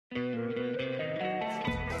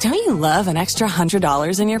Don't you love an extra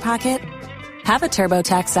 $100 in your pocket? Have a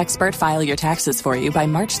TurboTax expert file your taxes for you by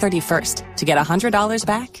March 31st to get $100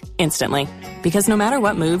 back instantly. Because no matter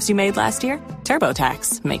what moves you made last year,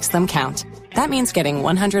 TurboTax makes them count. That means getting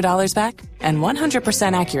 $100 back and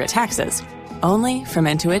 100% accurate taxes, only from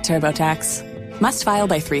Intuit TurboTax. Must file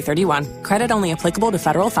by 3/31. Credit only applicable to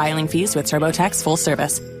federal filing fees with TurboTax full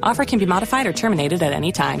service. Offer can be modified or terminated at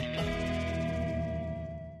any time.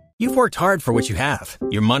 You've worked hard for what you have.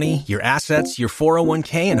 Your money, your assets, your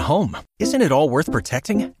 401k, and home. Isn't it all worth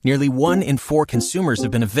protecting? Nearly 1 in 4 consumers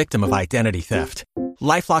have been a victim of identity theft.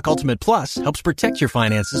 LifeLock Ultimate Plus helps protect your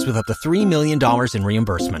finances with up to $3 million in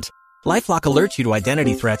reimbursement. LifeLock alerts you to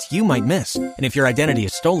identity threats you might miss. And if your identity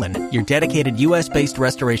is stolen, your dedicated U.S.-based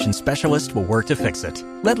restoration specialist will work to fix it.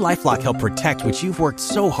 Let LifeLock help protect what you've worked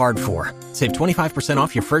so hard for. Save 25%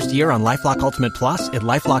 off your first year on LifeLock Ultimate Plus at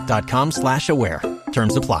LifeLock.com/aware.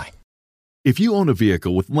 Terms apply. If you own a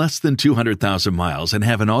vehicle with less than 200,000 miles and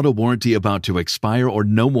have an auto warranty about to expire or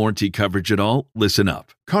no warranty coverage at all, listen up.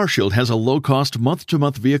 CarShield has a low-cost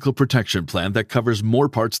month-to-month vehicle protection plan that covers more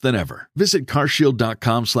parts than ever. Visit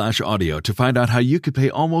carshield.com/audio to find out how you could pay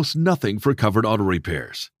almost nothing for covered auto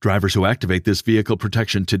repairs. Drivers who activate this vehicle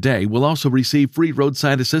protection today will also receive free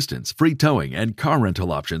roadside assistance, free towing, and car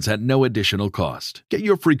rental options at no additional cost. Get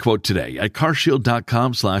your free quote today at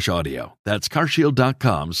carshield.com/audio. That's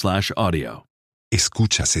carshield.com/audio.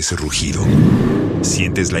 ¿Escuchas ese rugido?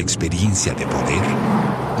 ¿Sientes la experiencia de poder?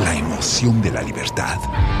 ¿La emoción de la libertad?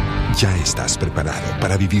 Ya estás preparado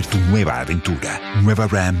para vivir tu nueva aventura. Nueva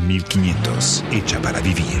Ram 1500, hecha para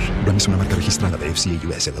vivir. Ram es una marca registrada de FCA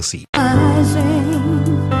US LLC.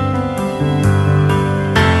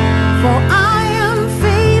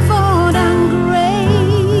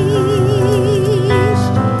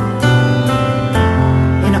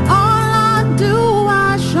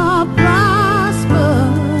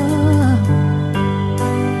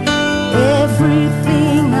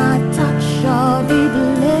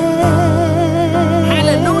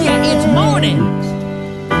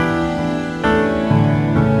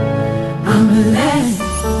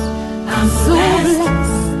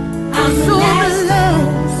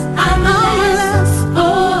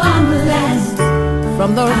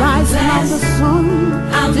 From the rising of the sun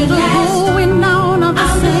to the going down of the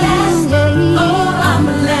sun. Oh, I'm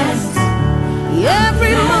blessed.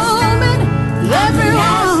 Every moment,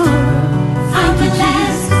 everyone. I'm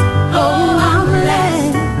blessed. Oh, I'm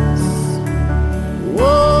blessed.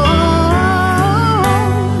 Whoa.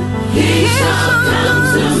 He shall come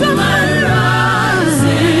to my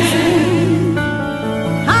rising.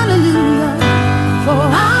 Hallelujah. For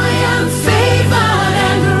I am favored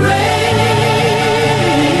and great.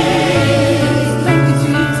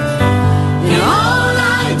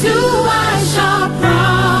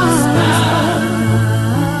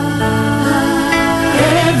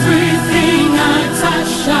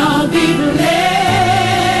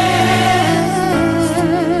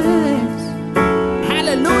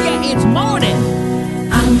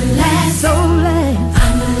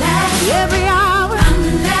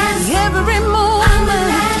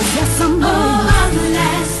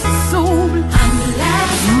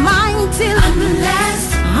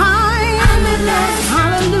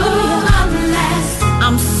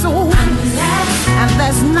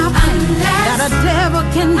 There's nothing that a devil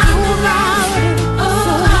can do about it. Oh,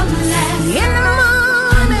 I'm blessed. In the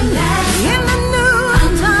morning, in the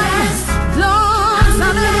noontime, dawn,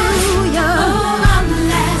 hallelujah. Oh, I'm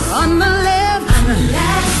blessed. On the left,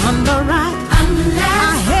 on the right,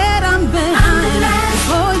 ahead and behind.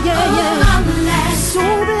 Oh, yeah, yeah. I'm blessed. So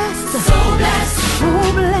blessed. So blessed.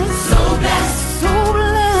 So blessed. So blessed. So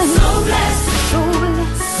blessed. So blessed. So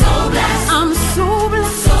blessed. So blessed. I'm so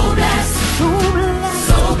blessed. So blessed. So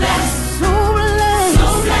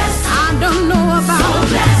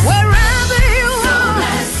blessed. Wherever you are,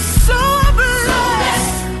 so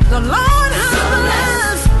blessed. The Lord has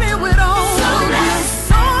blessed me with all. So blessed.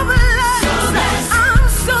 So blessed. I'm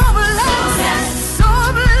so blessed. So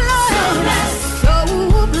blessed. So blessed. So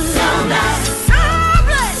blessed. So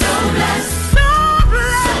blessed. So blessed. So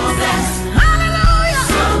blessed. Hallelujah.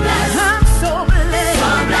 So blessed. I'm so blessed. So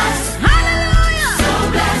blessed. Hallelujah. So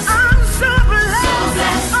blessed. I'm so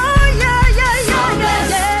blessed. Oh yeah, yeah, yeah,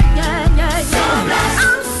 yeah, yeah, yeah, yeah.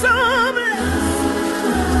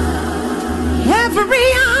 Every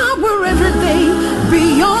hour, every day,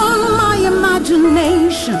 beyond my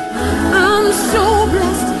imagination. I'm so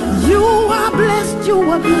blessed. You are blessed. You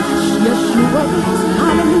are blessed. Yes, you are blessed.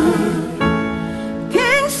 Hallelujah.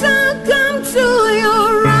 Kings shall come to your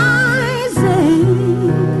rising.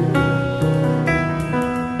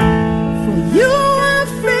 For you are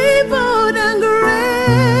favored and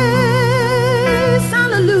great.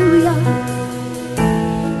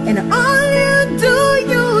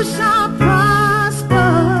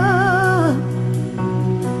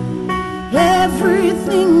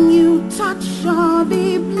 touch shall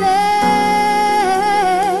be blessed.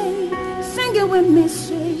 Sing it with me,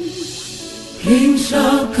 say. He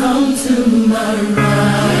shall come to my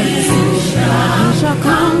rising. He shall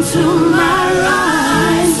come to my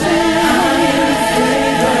rising.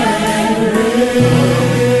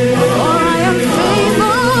 For I am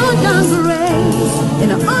favored and grace. In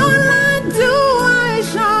all I do, I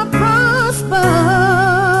shall prosper.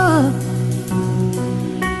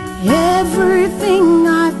 Everything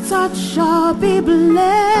I touch shall be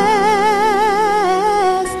blessed.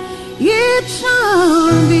 It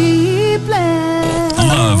shall be blessed.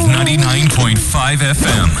 Love 99.5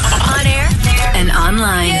 FM. On air and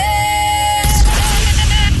online.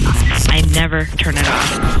 I never turn it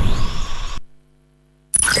off.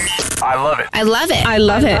 I love it. I love it. I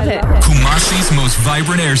love it. Kumasi's most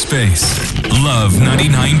vibrant airspace. Love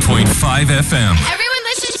 99.5 FM. Everyone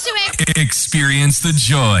listens to it. Experience the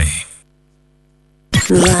joy.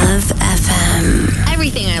 Love FM.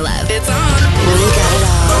 Everything I love. It's on. We got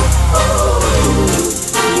it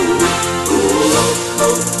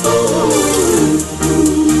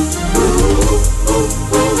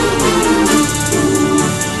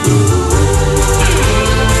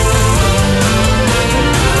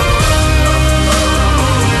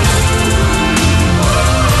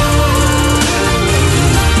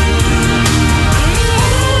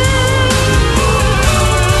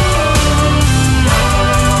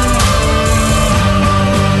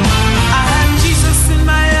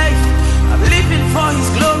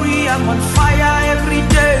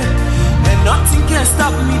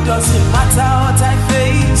stop me, doesn't matter what I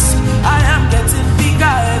face. I am getting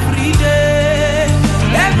bigger every day.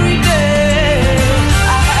 Every day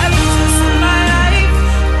I have Jesus in my life,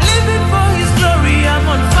 living for his glory. I'm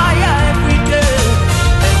on fire every day,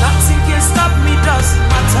 and nothing can stop me, doesn't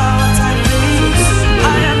matter what I face.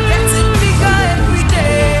 I am getting bigger every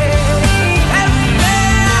day. Every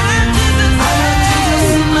day I have Jesus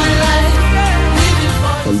in my life, living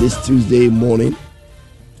for on this Tuesday morning.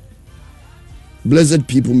 Blessed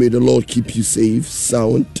people, may the Lord keep you safe,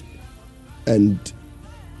 sound, and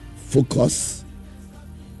focus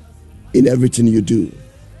in everything you do.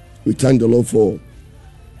 We thank the Lord for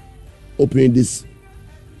opening this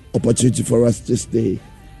opportunity for us this day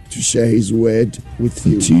to share his word with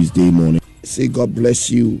you. Tuesday morning. Say God bless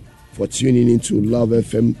you for tuning into Love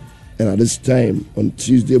FM, and at this time on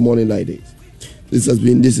Tuesday morning like this. This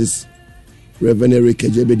is Reverend Eric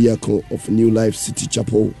Ejebediako of New Life City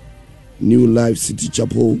Chapel. New Life City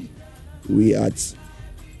Chapel. We at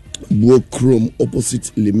Bokrom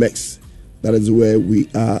opposite Limex. That is where we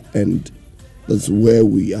are, and that's where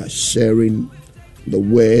we are sharing the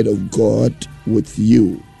word of God with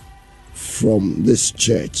you from this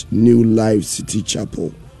church, New Life City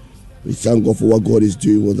Chapel. We thank God for what God is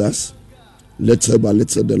doing with us. Little by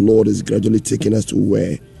little, the Lord is gradually taking us to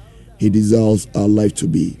where he desires our life to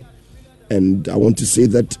be. And I want to say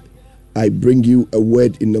that I bring you a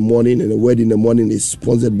word in the morning, and a word in the morning is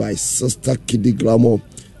sponsored by Sister Kiddy Glamour.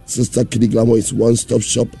 Sister Kiddy Glamour is one-stop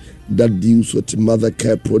shop that deals with mother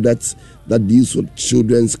care products, that deals with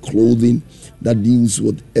children's clothing, that deals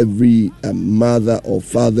with every mother or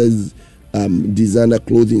father's designer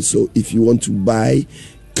clothing. So if you want to buy,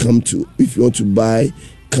 come to Ahunjo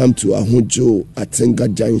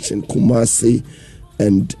Atenga Junction, Kumasi,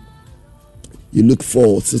 and you look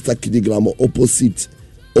for Sister Kiddy Glamour opposite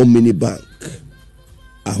Omni Bank,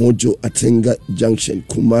 Ahunjo Atenga Junction,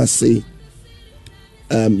 Kumasi.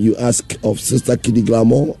 You ask of Sister Kiddy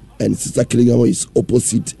Glamour, and Sister Kiddy Glamour is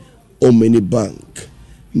opposite Omni Bank,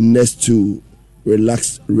 next to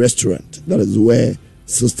Relaxed Restaurant. That is where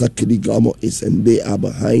Sister Kiddy Glamour is, and they are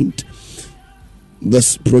behind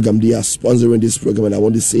this program. They are sponsoring this program, and I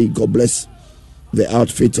want to say God bless the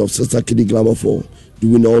outfit of Sister Kiddy Glamour for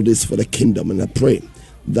doing all this for the kingdom. And I pray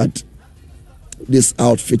that this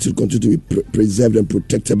outfit will continue to be preserved and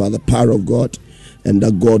protected by the power of God, and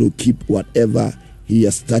that God will keep whatever he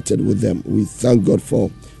has started with them. We thank God for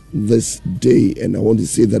this day, and I want to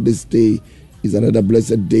say that this day is another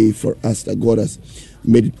blessed day for us, that God has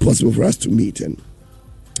made it possible for us to meet. And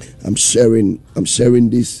I'm sharing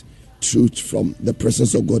this truth from the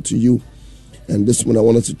presence of God to you. And this one, I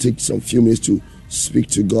want us to take some few minutes to speak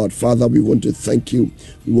to God. Father, we want to thank you.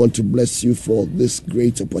 We want to bless you for this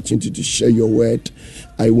great opportunity to share your word.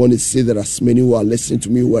 I want to say that as many who are listening to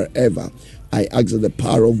me wherever, I ask that the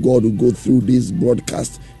power of God will go through this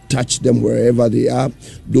broadcast, touch them wherever they are.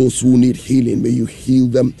 Those who need healing, may you heal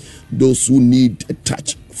them. Those who need a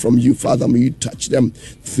touch from you, Father, may you touch them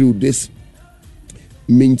through this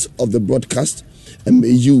means of the broadcast, and may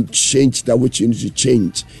you change that which you need to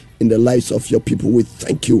change in the lives of your people. We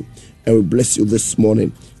thank you and we bless you this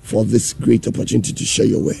morning for this great opportunity to share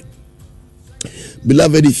your word.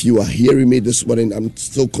 Beloved, if you are hearing me this morning, I'm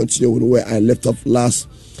still continuing where I left off last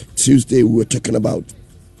Tuesday. We were talking about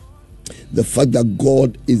the fact that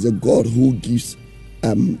God is a God who gives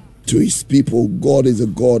to his people. God is a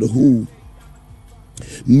God who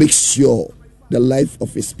makes sure the life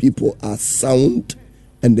of his people are sound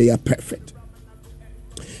and they are perfect.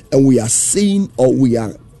 And we are seeing, or we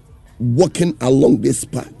are walking along this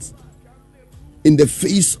path in the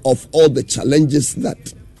face of all the challenges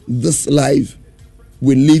that this life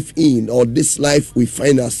we live in, or this life we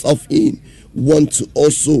find ourselves in, want to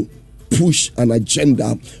also push an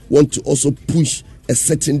agenda, want to also push a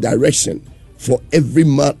certain direction for every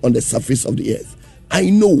man on the surface of the earth. I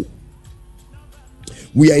know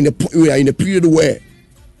we are in a period where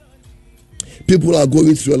people are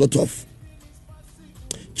going through a lot of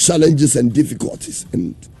challenges and difficulties,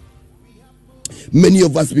 and many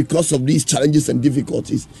of us, because of these challenges and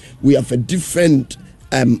difficulties, we have a different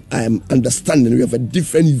understanding, we have a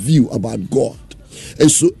different view about God.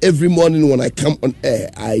 And so every morning when I come on air,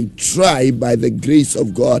 I try by the grace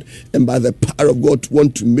of God and by the power of God to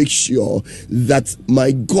want to make sure that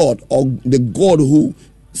my God, or the God who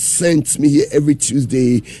sent me here every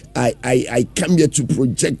Tuesday, I come here to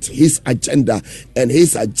project his agenda. And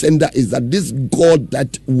his agenda is that this God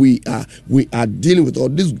that we are dealing with, or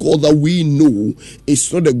this God that we know,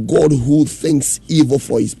 is not a God who thinks evil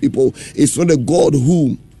for his people. It's not a God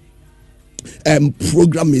who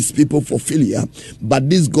program his people for failure, but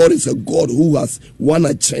this God is a God who has one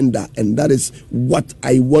agenda, and that is what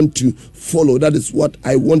I want to follow. That is what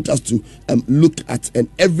I want us to look at. And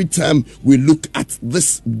every time we look at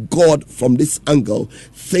this God from this angle,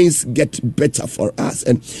 things get better for us.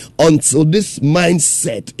 And until this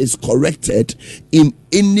mindset is corrected in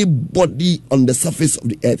anybody on the surface of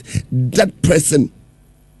the earth, that person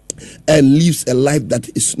lives a life that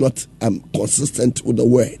is not consistent with the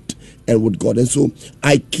word and with God. And so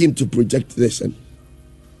I came to project this. And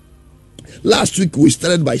last week we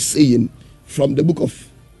started by saying from the book of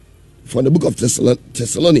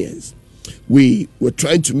Thessalonians, we were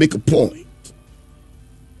trying to make a point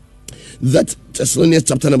that Thessalonians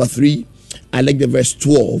chapter number 3, I like the verse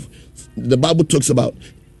 12. The Bible talks about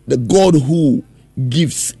the God who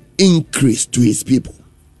gives increase to his people.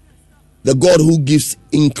 The God who gives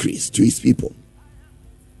increase to his people.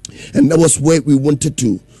 And that was where we wanted,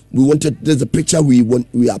 there's a picture we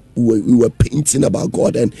were painting about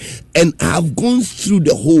God. And I've gone through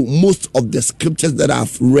most of the scriptures that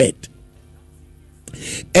I've read.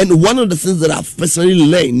 And one of the things that I've personally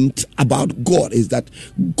learned about God is that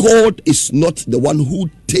God is not the one who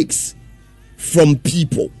takes from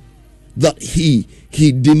people, that he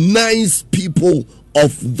denies people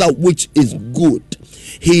of that which is good.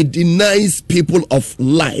 He denies people of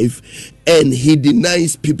life, and he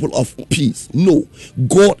denies people of peace. No,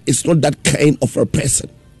 God is not that kind of a person.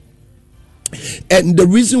 And the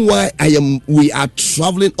reason why we are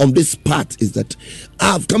traveling on this path is that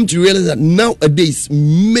I've come to realize that nowadays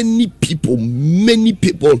many people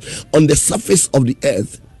on the surface of the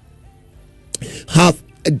earth have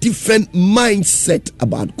a different mindset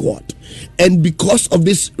about God. And because of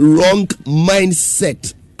this wrong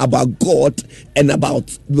mindset about God and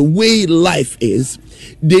about the way life is,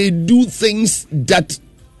 they do things that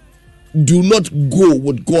do not go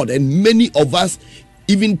with God. And many of us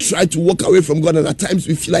even try to walk away from God, and at times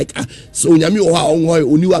we feel like and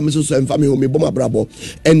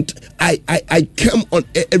I come on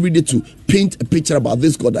every day to paint a picture about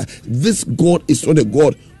this God. This God is not a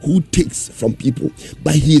God who takes from people,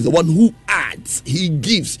 but he is the one who adds, he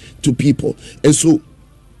gives to people. And so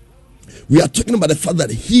we are talking about the fact that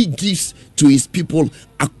he gives to his people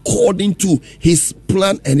according to his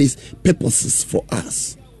plan and his purposes for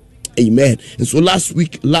us. Amen. And so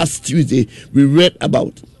last Tuesday, we read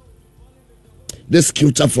about this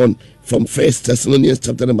scripture from 1 Thessalonians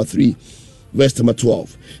chapter number 3, verse number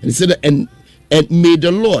 12. And it said, and may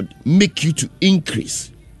the Lord make you to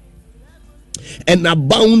increase and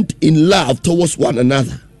abound in love towards one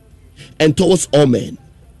another and towards all men,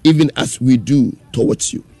 even as we do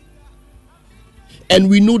towards you. And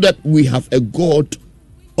we know that we have a God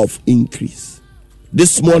of increase.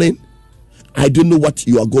 This morning, I don't know what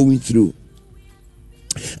you are going through.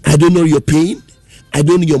 I don't know your pain. I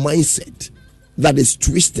don't know your mindset that is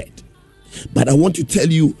twisted. But I want to tell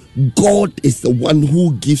you, God is the one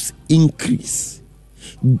who gives increase.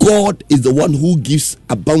 God is the one who gives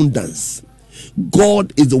abundance.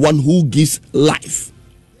 God is the one who gives life.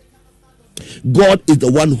 God is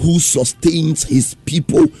the one who sustains his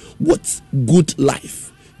people with good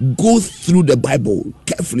life. Go through the Bible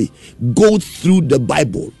carefully. Go through the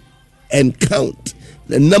Bible and count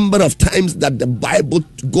the number of times that the Bible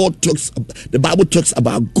talks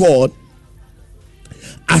about God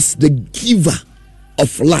as the giver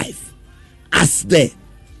of life, as the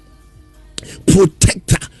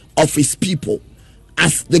protector of his people,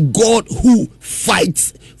 as the God who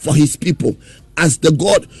fights for his people, as the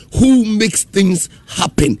God who makes things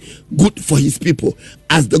happen good for his people,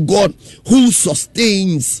 as the God who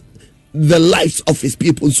sustains the lives of his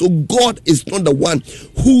people. So God is not the one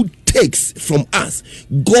who takes from us.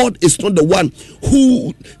 God is not the one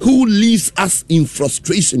who leaves us in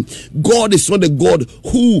frustration. God is not the God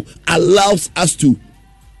who allows us to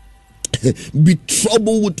be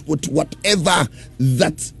troubled with whatever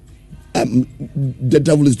that the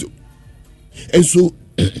devil is doing. And so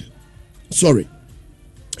sorry.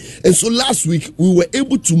 And so last week we were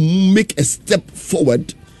able to make a step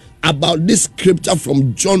forward about this scripture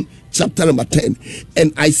from John chapter number 10,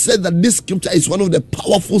 and I said that this scripture is one of the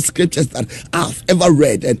powerful scriptures that I've ever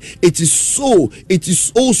read, and it is so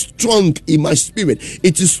strong in my spirit,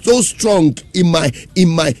 it is so strong in my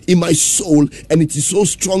soul, and it is so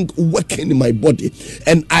strong working in my body.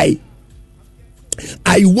 And I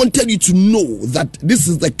wanted you to know that this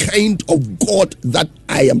is the kind of God that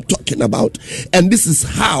I am talking about, and this is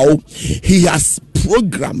how he has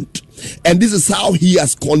programmed, and this is how he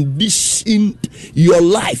has conditioned your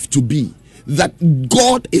life to be. That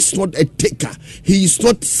God is not a taker. He is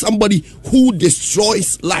not somebody who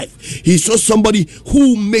destroys life. He is not somebody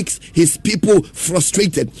who makes his people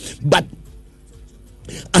frustrated. But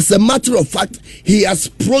as a matter of fact, he has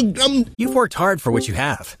programmed. You've worked hard for what you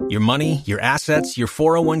have. Your money, your assets, your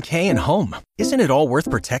 401k, and home. Isn't it all worth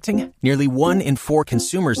protecting? Nearly 1 in 4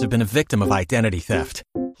 consumers have been a victim of identity theft.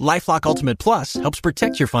 LifeLock Ultimate Plus helps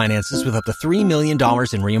protect your finances with up to $3 million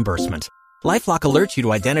in reimbursement. LifeLock alerts you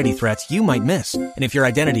to identity threats you might miss. And if your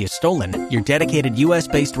identity is stolen, your dedicated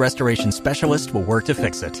U.S.-based restoration specialist will work to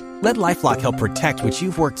fix it. Let LifeLock help protect what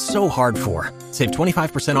you've worked so hard for. Save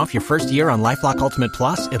 25% off your first year on LifeLock Ultimate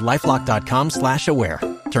Plus at LifeLock.com/aware.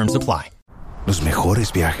 Terms apply. Los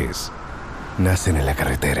mejores viajes nacen en la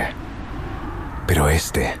carretera. Pero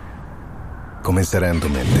este comenzará en tu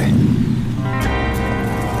mente.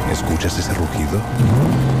 ¿Escuchas ese rugido?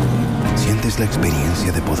 ¿Sientes la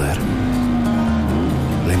experiencia de poder?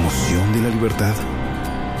 ¿La emoción de la libertad?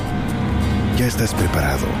 Ya estás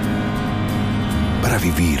preparado para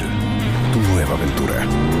vivir tu nueva aventura.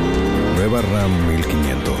 Nueva RAM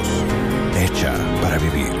 1500. Hecha para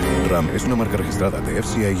vivir. RAM es una marca registrada de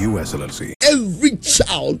FCA US LLC. Every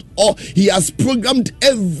child, or he has programmed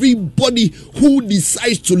everybody who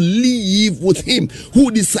decides to live with him,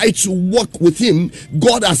 who decides to walk with him.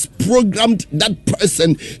 God has programmed that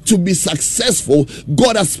person to be successful.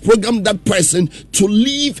 God has programmed that person to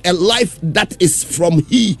live a life that is from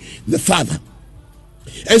he, the Father.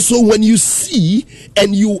 And so when you see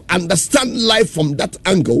and you understand life from that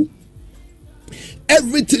angle,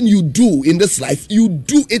 everything you do in this life, you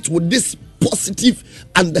do it with this positive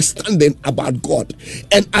understanding about God.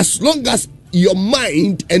 And as long as your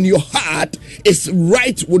mind and your heart is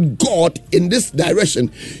right with God in this direction,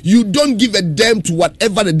 you don't give a damn to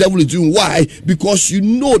whatever the devil is doing. Why? Because you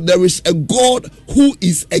know there is a God who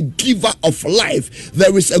is a giver of life.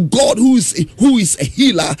 There is a God who is a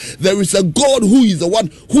healer. There is a God who is the one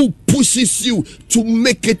who pushes you to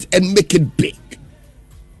make it and make it big.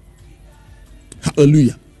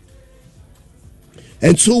 Hallelujah.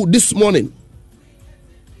 And so this morning,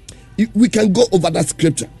 we can go over that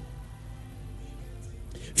scripture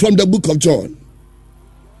from the book of John.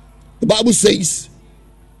 The Bible says,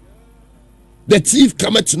 the thief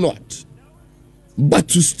cometh not, but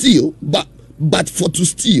to steal, but for to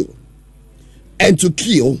steal, and to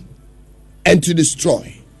kill, and to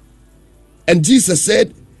destroy. And Jesus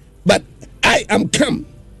said, but I am come,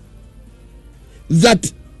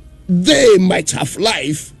 that they might have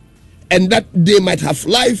life, and that they might have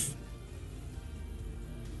life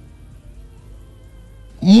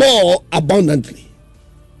more abundantly.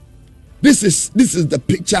 This is the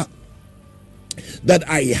picture that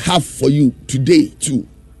I have for you today too.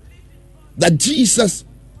 That Jesus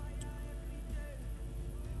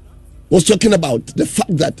was talking about the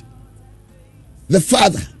fact that the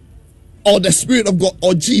Father or the Spirit of God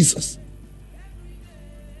or Jesus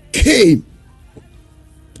came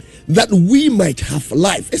that we might have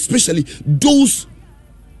life, especially those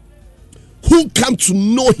who come to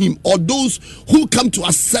know him, or those who come to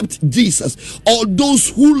accept Jesus, or those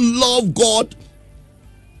who love God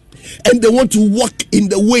and they want to walk in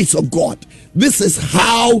the ways of God. This is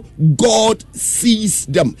how God sees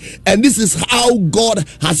them, and this is how God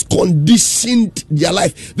has conditioned their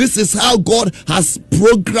life. This is how God has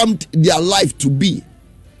programmed their life to be.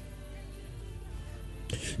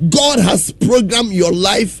 God has programmed your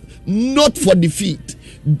life not for defeat.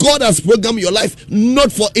 God has programmed your life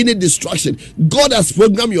not for any destruction. God has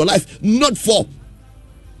programmed your life not for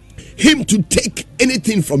him to take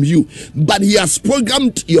anything from you, but he has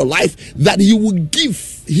programmed your life that he will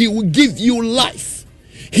give you life.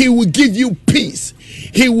 He will give you peace.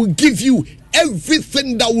 He will give you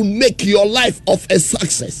everything that will make your life of a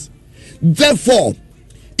success. Therefore,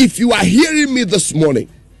 if you are hearing me this morning,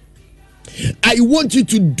 I want you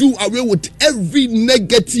to do away with every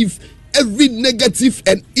negative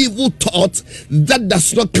and evil thought that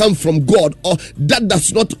does not come from God, or that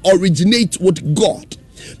does not originate with God.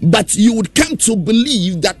 But you would come to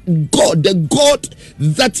believe that God, the God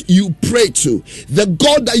that you pray to, the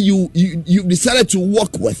God that you decided to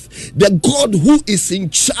walk with, the God who is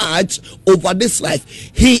in charge over this life,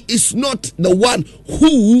 he is not the one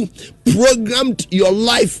who programmed your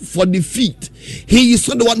life for defeat. He is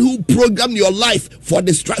not the one who programmed your life for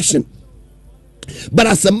destruction. But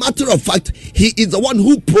as a matter of fact, he is the one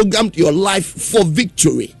who programmed your life for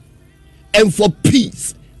victory and for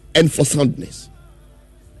peace and for soundness.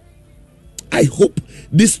 I hope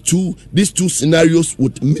these two scenarios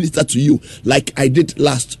would minister to you like I did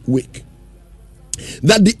last week.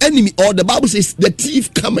 That the enemy, or the Bible says, the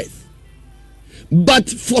thief cometh but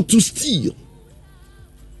for to steal.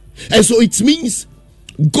 And so it means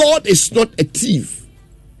God is not a thief.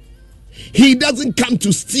 He doesn't come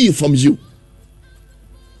to steal from you.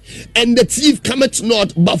 And the thief cometh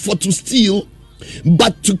not but for to steal,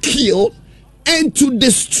 but to kill and to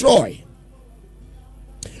destroy.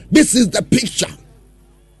 This is the picture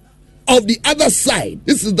of the other side.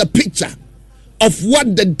 This is the picture of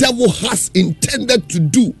what the devil has intended to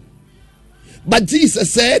do. But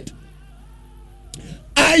Jesus said,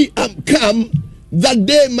 I am come that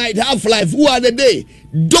they might have life. Who are the they?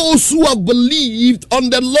 Those who have believed on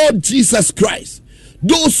the Lord Jesus Christ.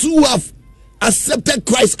 Those who have accepted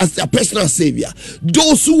Christ as their personal savior.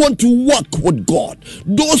 Those who want to walk with God.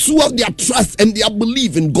 Those who have their trust and their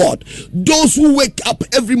belief in God. Those who wake up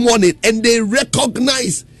every morning and they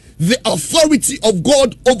recognize the authority of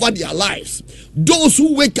God over their lives. Those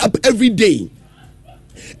who wake up every day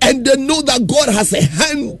and they know that God has a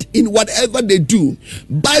hand in whatever they do.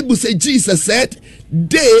 Bible says, Jesus said,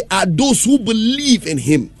 they are those who believe in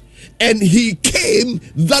him, and he came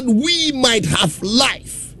that we might have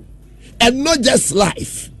life. And not just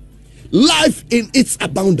life in its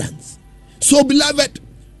abundance. So, beloved,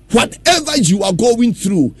 whatever you are going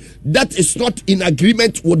through that is not in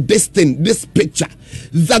agreement with this thing, this picture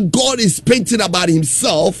that God is painting about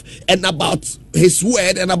himself and about his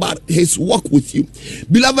word and about his work with you,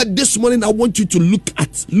 beloved, this morning I want you to look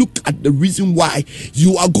at the reason why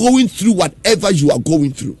you are going through whatever you are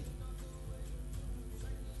going through.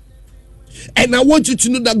 And I want you to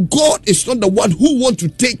know that God is not the one who wants to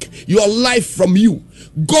take your life from you.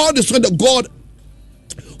 God is not the God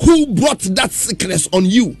who brought that sickness on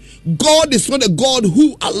you. God is not a God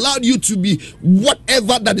who allowed you to be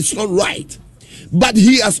whatever that is not right. But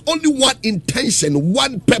he has only one intention,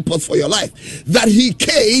 one purpose for your life. That he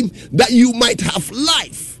came that you might have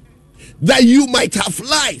life. That you might have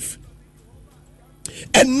life.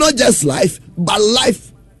 And not just life, but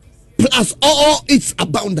life plus all its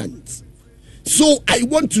abundance. So I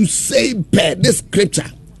want to say per this scripture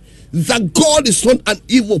that God is not an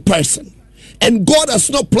evil person, and God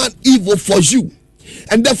has not planned evil for you.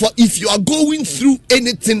 And therefore, if you are going through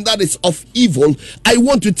anything that is of evil, I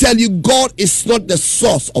want to tell you, God is not the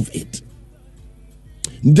source of it.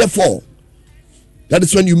 Therefore, that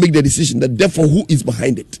is when you make the decision that therefore who is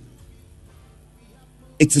behind it?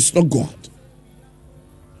 It is not God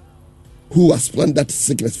who has planned that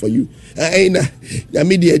sickness for you. And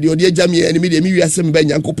media the odia jamie and media me asem be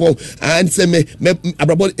nyankopon and say me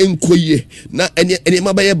abrabon enkoye na ene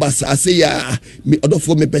mabaye basa say ya me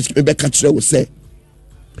odofo me be ka kire wo say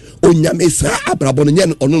onyame sa abrabon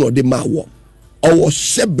nya ono no de ma wo owo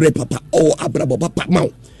shebre papa owo abrabo papa ma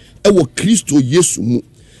e wo Kristo Yesu mu.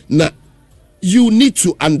 Na you need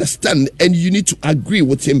to understand and you need to agree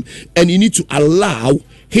with him and you need to allow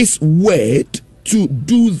his word to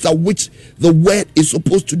do that which the word is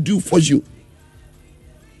supposed to do for you.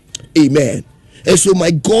 Amen. And so my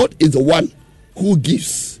God is the one who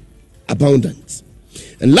gives abundance.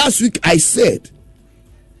 And last week I said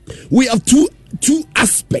we have two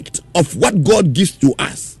aspects of what God gives to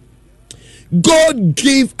us. God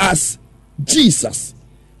gave us Jesus,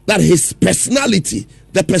 that his personality,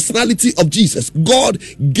 the personality of Jesus. God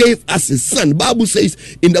gave us his son. Bible says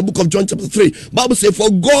in the book of John chapter 3, Bible says, for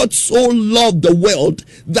God so loved the world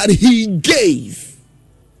that he gave.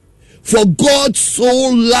 For God so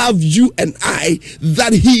loved you and I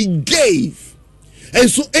that he gave. And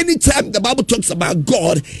so anytime the Bible talks about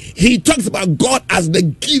God, he talks about God as the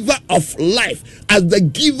giver of life, as the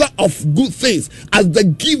giver of good things, as the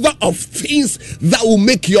giver of things that will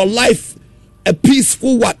make your life a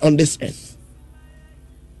peaceful one on this earth.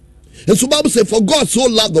 And so the Bible says, for God so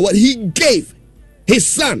loved the world, he gave his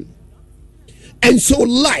son. And so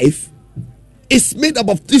life is made up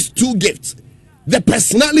of these two gifts. The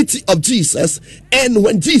personality of Jesus, and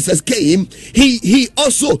when Jesus came, he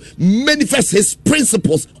also manifests his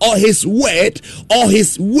principles or his word or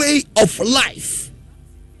his way of life.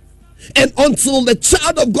 And until the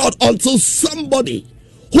child of God, until somebody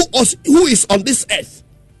who is on this earth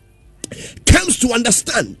comes to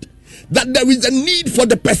understand that there is a need for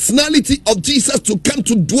the personality of Jesus to come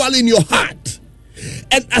to dwell in your heart,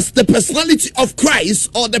 and as the personality of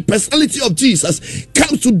Christ or the personality of Jesus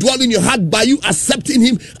comes to dwell in your heart by you accepting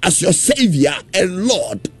him as your Savior and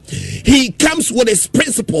Lord, he comes with his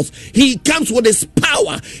principles, he comes with his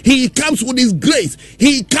power, he comes with his grace,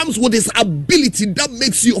 he comes with his ability that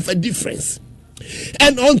makes you of a difference.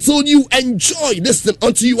 And until you enjoy this,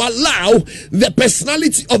 until you allow the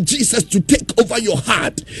personality of Jesus to take over your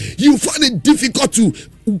heart, you find it difficult to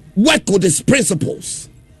work with his principles.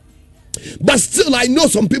 But still, I know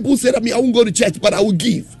some people say that I won't go to church, but I will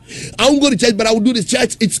give. I won't go to church, but I will do this.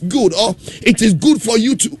 Church, it's good, or it is good for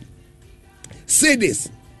you to say this.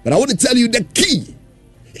 But I want to tell you the key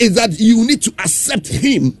is that you need to accept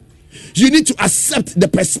him. You need to accept the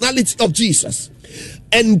personality of Jesus.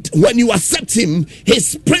 And when you accept him,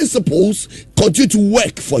 his principles continue to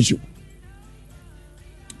work for you.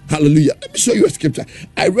 Hallelujah. Let me show you a scripture.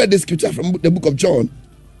 I read this scripture from the book of John.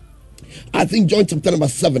 I think John chapter number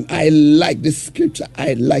 7. I like this scripture.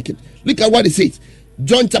 I like it. Look at what it says.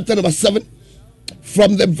 John chapter number 7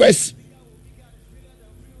 from the verse.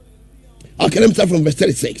 Okay, let me start from verse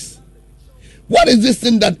 36. What is this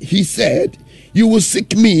thing that he said? You will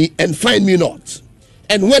seek me and find me not.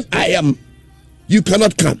 And when I am, you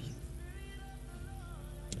cannot come.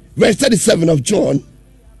 Verse 37 of John.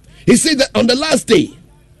 He said that on the last day,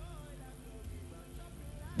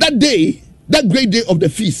 that great day of the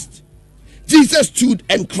feast, Jesus stood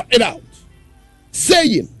and cried out,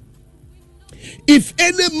 saying, if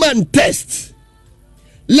any man thirst,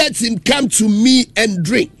 let him come to me and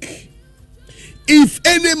drink. If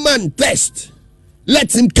any man thirst,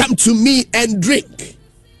 let him come to me and drink.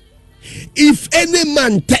 If any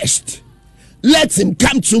man thirst, let him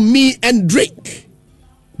come to me and drink.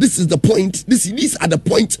 This is the point. These are the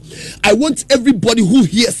point. I want everybody who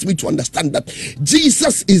hears me to understand that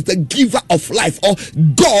Jesus is the giver of life, or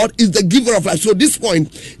God is the giver of life. So at this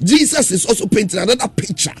point, Jesus is also painting another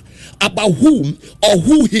picture about whom or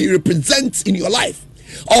who he represents in your life,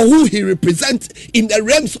 or who he represents in the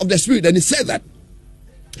realms of the spirit. And he said that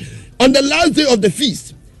on the last day of the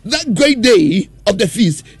feast, that great day of the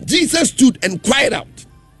feast, Jesus stood and cried out,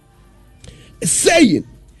 saying,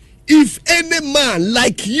 if any man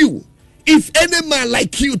like you,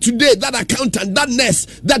 today, that accountant, that nurse,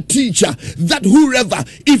 that teacher, that whoever,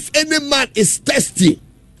 if any man is thirsty,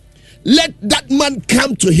 let that man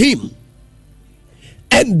come to him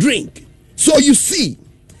and drink. So you see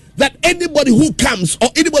that anybody who comes, or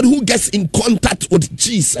anybody who gets in contact with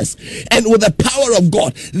Jesus and with the power of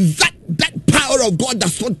God, that power of God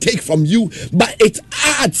does not take from you, but it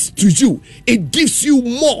adds to you. It gives you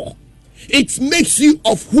more. It makes you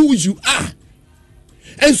of who you are.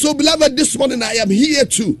 And so, beloved, this morning I am here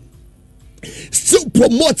to still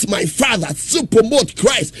promote my Father, still promote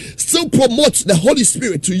Christ, still promote the Holy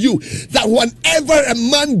Spirit to you, that whenever a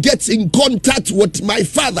man gets in contact with my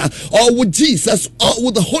Father or with Jesus or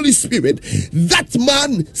with the Holy Spirit, that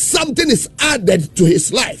man, something is added to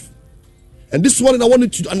his life. And this morning I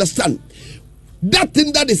want you to understand that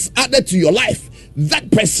thing that is added to your life,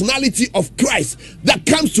 that personality of Christ that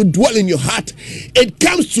comes to dwell in your heart, it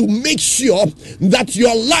comes to make sure that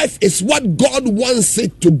your life is what God wants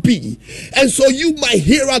it to be. And so you might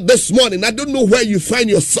hear us this morning. I don't know where you find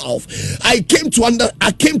yourself. I came to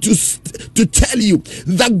tell you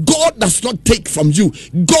that God does not take from you.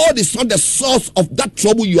 God is not the source of that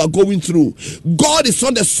trouble you are going through. God is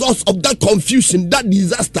not the source of that confusion, that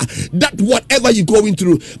disaster, that whatever you're going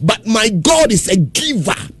through. But my God is a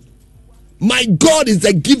giver. My God is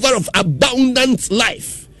a giver of abundant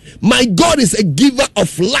life. My God is a giver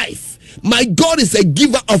of life. My God is a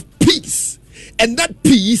giver of peace. And that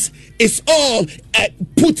peace is all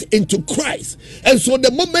put into Christ. And so the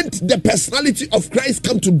moment the personality of Christ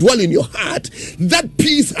comes to dwell in your heart, that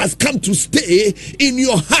peace has come to stay in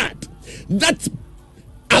your heart. That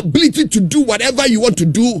ability to do whatever you want to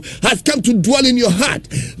do has come to dwell in your heart.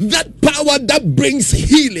 That power that brings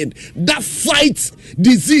healing, that fights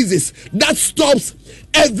diseases, that stops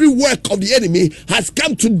every work of the enemy has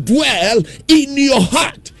come to dwell in your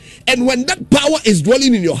heart. And when that power is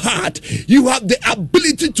dwelling in your heart, you have the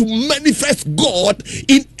ability to manifest God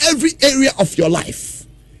in every area of your life.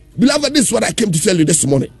 Beloved, this is what I came to tell you this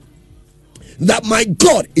morning. That my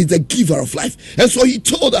God is the giver of life. And so he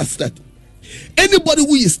told us that anybody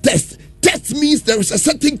who is test means there is a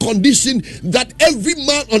certain condition that every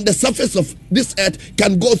man on the surface of this earth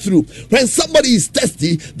can go through. When somebody is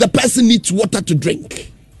thirsty, the person needs water to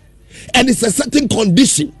drink. And it's a certain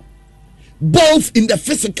condition, both in the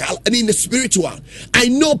physical and in the spiritual. I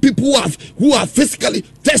know people who are physically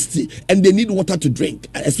thirsty and they need water to drink,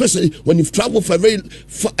 especially when you've traveled for a very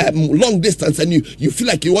long distance and you feel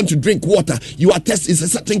like you want to drink water. You are thirsty. It's a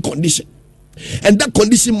certain condition, and that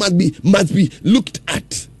condition must be looked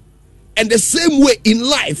at. And the same way in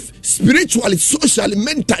life, spiritually, socially,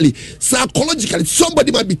 mentally, psychologically,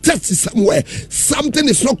 somebody might be thirsty somewhere. Something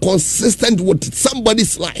is not consistent with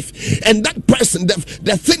somebody's life. And that person,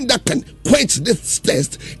 the thing that can quench this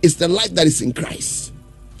thirst is the life that is in Christ.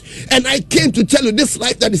 And I came to tell you, this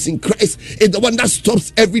life that is in Christ is the one that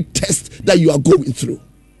stops every test that you are going through.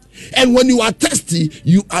 And when you are thirsty,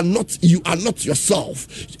 you are not yourself.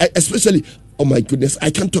 Especially, oh my goodness,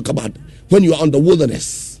 I can't talk about when you are on the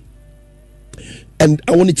wilderness. And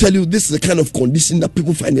I want to tell you, this is the kind of condition that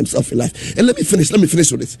people find themselves in life. And let me finish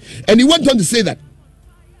with this. And he went on to say that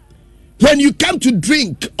when you come to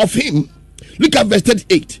drink of him, look at verse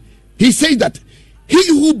 38. He says that he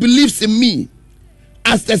who believes in me,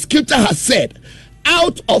 as the scripture has said,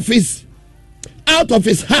 out of his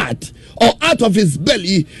heart or out of his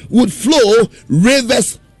belly would flow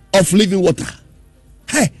rivers of living water.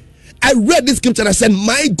 Hey, I read this scripture and I said,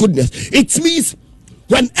 my goodness, it means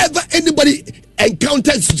whenever anybody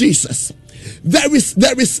encounters Jesus, there is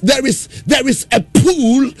a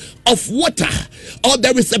pool of water, or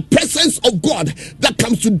there is a presence of God that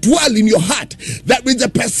comes to dwell in your heart. There is the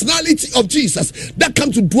personality of Jesus that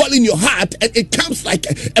comes to dwell in your heart, and it comes like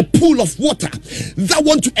a pool of water that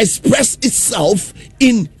wants to express itself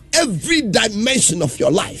in every dimension of your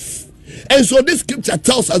life. And so this scripture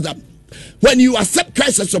tells us that when you accept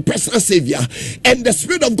Christ as your personal savior and the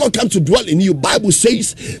Spirit of God comes to dwell in you, Bible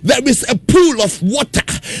says there is a pool of water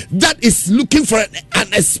that is looking for an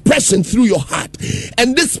expression through your heart.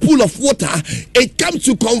 And this pool of water, it comes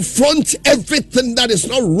to confront everything that is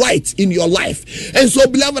not right in your life. And so,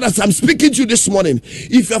 beloved, as I'm speaking to you this morning,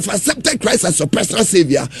 if you have accepted Christ as your personal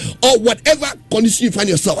savior, or whatever condition you find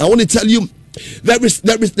yourself, I want to tell you, there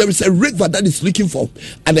is a river that is looking for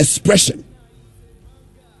an expression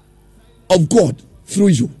of God through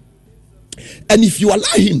you. And if you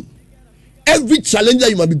allow him, every challenge that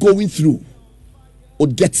you might be going through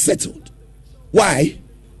would get settled. Why?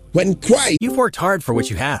 When Christ... You've worked hard for what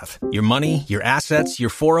you have. Your money, your assets, your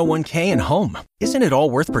 401k, and home. Isn't it all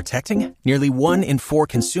worth protecting? Nearly 1 in 4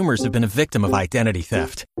 consumers have been a victim of identity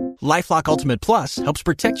theft. LifeLock Ultimate Plus helps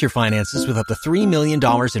protect your finances with up to $3 million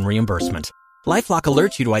in reimbursement. LifeLock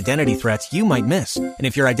alerts you to identity threats you might miss. And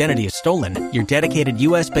if your identity is stolen, your dedicated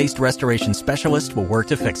U.S.-based restoration specialist will work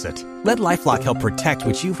to fix it. Let LifeLock help protect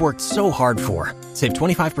what you've worked so hard for. Save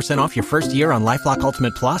 25% off your first year on LifeLock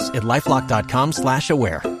Ultimate Plus at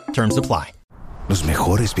LifeLock.com/aware. Terms apply. Los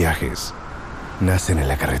mejores viajes nacen en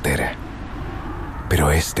la carretera.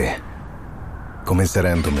 Pero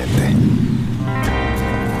comenzará en tu mente.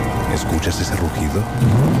 ¿Escuchas ese rugido?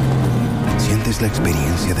 ¿Sientes la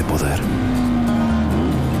experiencia de poder?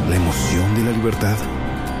 ¿La emoción de la libertad?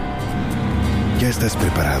 Ya estás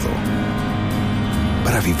preparado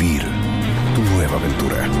para vivir tu nueva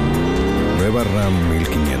aventura. Nueva RAM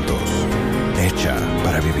 1500. Hecha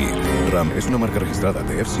para vivir. RAM es una marca registrada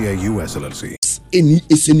de FCA US LLC.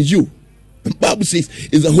 It's in you. The Bible says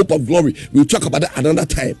it's the hope of glory. We'll talk about that another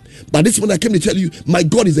time. But this one I came to tell you, my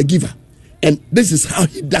God is a giver. And this is how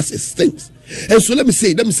he does his things. And so let me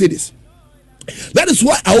say this. That is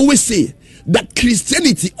why I always say that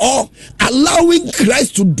Christianity, or allowing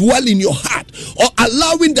Christ to dwell in your heart, or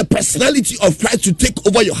allowing the personality of Christ to take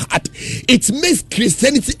over your heart, it makes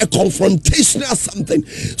Christianity a confrontational something.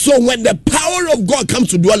 So when the power of God comes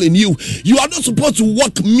to dwell in you, you are not supposed to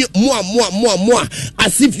walk more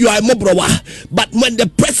as if you are a mobrawa. But when the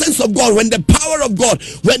presence of God, when the power of God,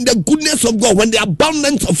 when the goodness of God, when the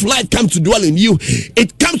abundance of life comes to dwell in you,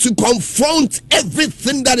 it comes to confront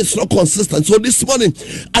everything that is not consistent. So this morning,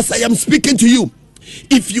 as I am speaking to you,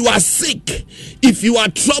 If you are sick, if you are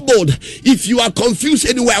troubled, if you are confused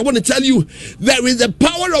anywhere, I want to tell you there is a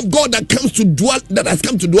power of God that has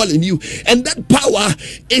come to dwell in you, and that power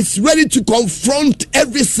is ready to confront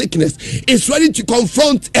every sickness. It's ready to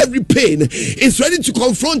confront every pain. It's ready to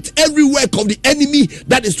confront every work of the enemy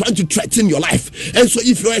that is trying to threaten your life. And so,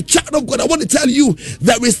 if you're a child of God, I want to tell you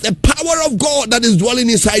there is the power of God that is dwelling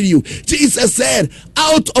inside you. Jesus said,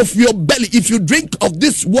 "Out of your belly, if you drink of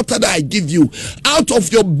this water that I give you, out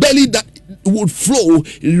of your belly that would flow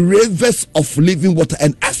rivers of living water."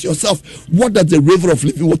 And ask yourself, what does the river of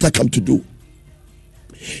living water come to do?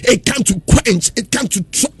 It comes to quench, it comes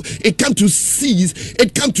to seize,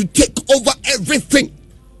 it comes to take over everything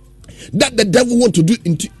that the devil wants to do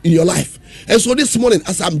in your life. And so this morning,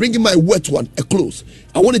 as I'm bringing my word to a close,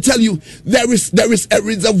 I want to tell you there is a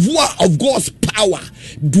reservoir of God's power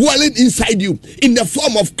dwelling inside you in the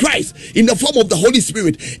form of Christ, in the form of the Holy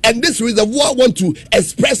Spirit, and this reservoir wants to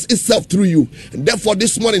express itself through you. And therefore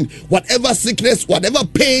this morning, whatever sickness, whatever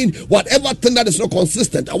pain, whatever thing that is not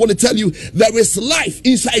consistent, I want to tell you there is life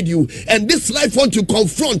inside you, and this life wants to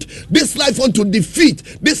confront, this life wants to defeat,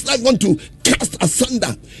 this life wants to cast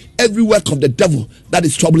asunder every work of the devil that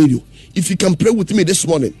is troubling you. If you can pray with me this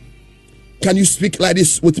morning, can you speak like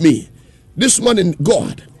this with me? This morning,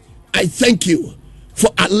 God, I thank you for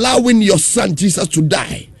allowing your son Jesus to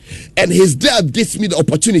die. And his death gives me the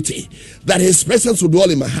opportunity that his presence will dwell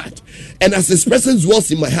in my heart. And as his presence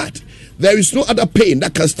dwells in my heart, there is no other pain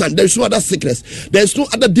that can stand. There is no other sickness. There is no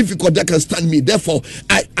other difficulty that can stand me. Therefore,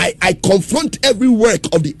 I confront every work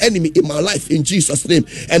of the enemy in my life in Jesus' name.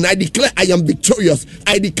 And I declare I am victorious.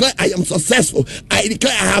 I declare I am successful. I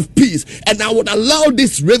declare I have peace. And I would allow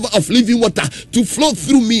this river of living water to flow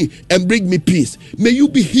through me and bring me peace. May you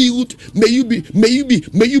be healed. May you be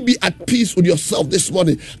at peace with yourself this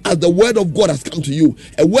morning as the word of God has come to you.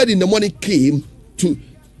 A word in the morning came to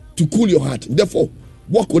cool your heart. Therefore,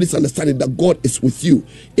 walk with this understanding that God is with you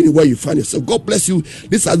anywhere you find yourself. God bless you.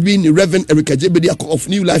 This has been Reverend Erica Jebediako of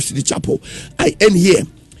New Life City Chapel. I end here.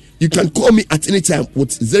 You can call me at any time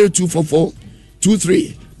with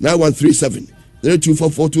 0244-239137.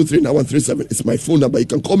 0244-239137. It's my phone number. You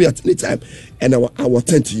can call me at any time and I will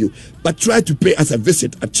attend to you. But try to pray as a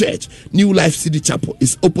visit at church. New Life City Chapel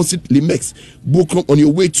is opposite Limex Bukrom on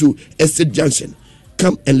your way to Estate Junction.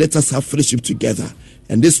 Come and let us have fellowship together.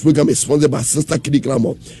 And this program is sponsored by Sister Kitty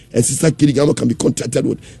Glamour. And Sister Kitty Glamour can be contacted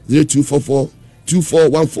with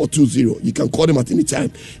 0244-241420. You can call them at any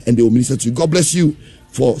time and they will minister to you. God bless you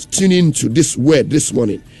for tuning to this word this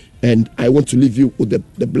morning. And I want to leave you with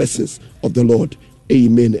the blessings of the Lord.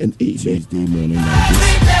 Amen and amen. Tuesday morning like this.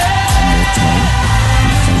 One more time.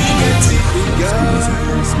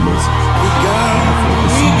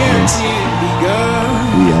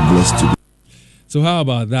 We are blessed to be. So how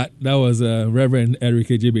about that? That was Reverend Eric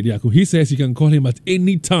Jebediako. He says you can call him at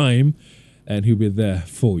any time and he'll be there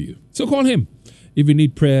for you. So call him. If you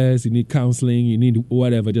need prayers, you need counseling, you need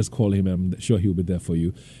whatever, just call him. I'm sure he'll be there for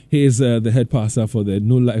you. He is the head pastor for the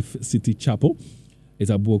New Life City Chapel. It's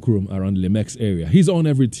a book room around the Limex area. He's on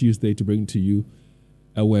every Tuesday to bring to you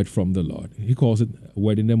a word from the Lord. He calls it a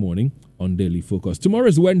word in the morning on Daily Focus. Tomorrow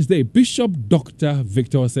is Wednesday. Bishop Dr.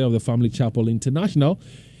 Victor Osei of the Family Chapel International.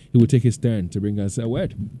 He will take his turn to bring us a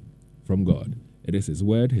word from God. It is his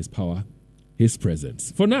word, his power, his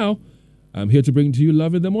presence. For now, I'm here to bring to you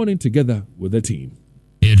Love in the Morning together with the team.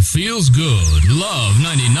 It feels good. Love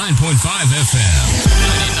 99.5 FM.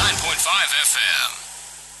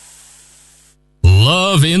 99.5 FM.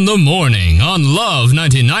 Love in the Morning on Love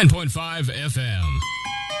 99.5 FM.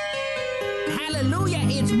 Hallelujah,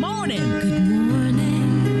 it's morning. Good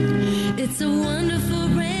morning. It's a wonderful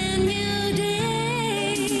brand new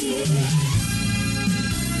day.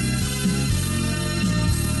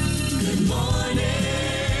 Good morning.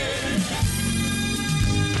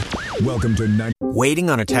 Welcome to Waiting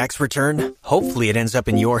on a tax return? Hopefully it ends up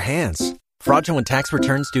in your hands. Fraudulent tax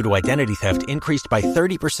returns due to identity theft increased by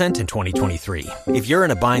 30% in 2023. If you're in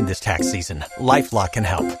a bind this tax season, LifeLock can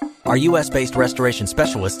help. Our U.S.-based restoration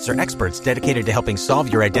specialists are experts dedicated to helping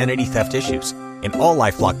solve your identity theft issues. And all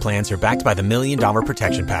LifeLock plans are backed by the $1 Million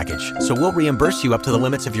Protection Package. So we'll reimburse you up to the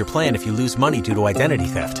limits of your plan if you lose money due to identity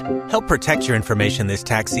theft. Help protect your information this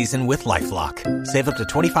tax season with LifeLock. Save up to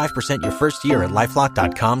 25% your first year at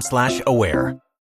LifeLock.com/aware.